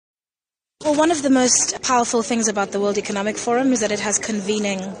Well, one of the most powerful things about the World Economic Forum is that it has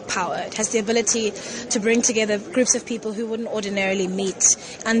convening power. It has the ability to bring together groups of people who wouldn't ordinarily meet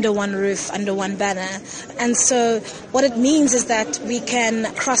under one roof, under one banner. And so what it means is that we can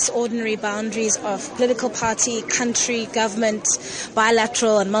cross ordinary boundaries of political party, country, government,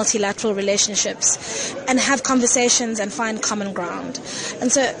 bilateral and multilateral relationships, and have conversations and find common ground. And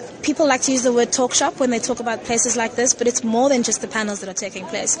so people like to use the word talk shop when they talk about places like this, but it's more than just the panels that are taking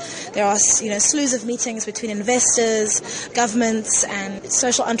place. There are, slews of meetings between investors, governments, and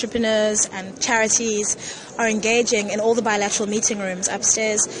social entrepreneurs and charities are engaging in all the bilateral meeting rooms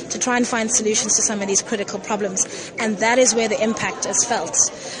upstairs to try and find solutions to some of these critical problems. And that is where the impact is felt.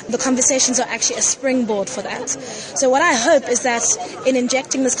 The conversations are actually a springboard for that. So what I hope is that in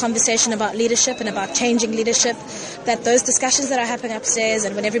injecting this conversation about leadership and about changing leadership, that those discussions that are happening upstairs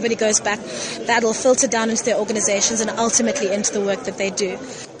and when everybody goes back, that'll filter down into their organizations and ultimately into the work that they do.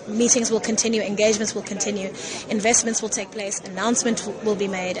 Meetings will continue, engagements will continue, investments will take place, announcements will be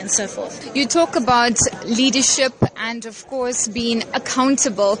made, and so forth. You talk about leadership and, of course, being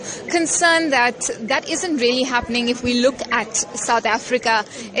accountable. Concerned that isn't really happening if we look at South Africa.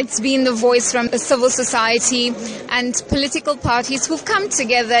 It's been the voice from civil society and political parties who've come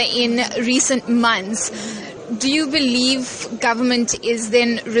together in recent months. Do you believe government is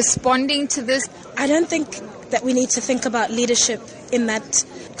then responding to this? I don't think that we need to think about leadership in that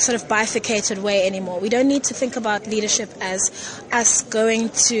sort of bifurcated way anymore. We don't need to think about leadership as us going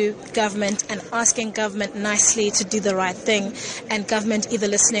to government and asking government nicely to do the right thing and government either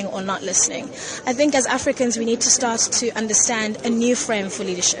listening or not listening. I think as Africans we need to start to understand a new frame for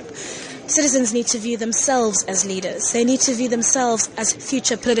leadership. Citizens need to view themselves as leaders. They need to view themselves as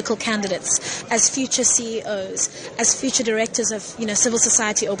future political candidates, as future CEOs, as future directors of, civil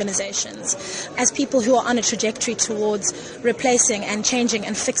society organizations, as people who are on a trajectory towards replacing and changing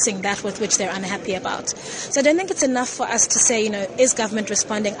and fixing that with which they're unhappy about. So I don't think it's enough for us to say, is government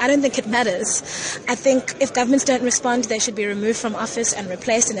responding? I don't think it matters. I think if governments don't respond, they should be removed from office and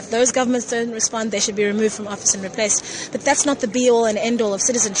replaced. And if those governments don't respond, they should be removed from office and replaced. But that's not the be-all and end-all of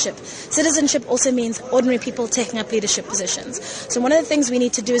citizenship. Citizenship also means ordinary people taking up leadership positions. So one of the things we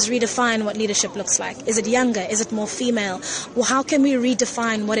need to do is redefine what leadership looks like. Is it younger? Is it more female? Well, how can we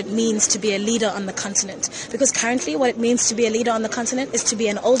redefine what it means to be a leader on the continent? Because currently what it means to be a leader on the continent is to be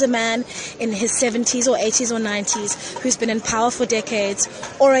an older man in his 70s or 80s or 90s who's been in power for decades,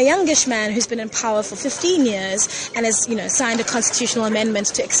 or a youngish man who's been in power for 15 years and has, signed a constitutional amendment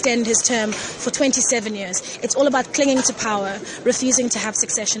to extend his term for 27 years. It's all about clinging to power, refusing to have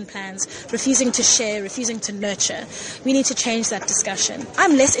succession plans, refusing to share, refusing to nurture. We need to change that discussion.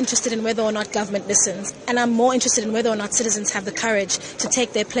 I'm less interested in whether or not government listens, and I'm more interested in whether or not citizens have the courage to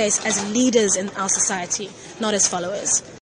take their place as leaders in our society, not as followers.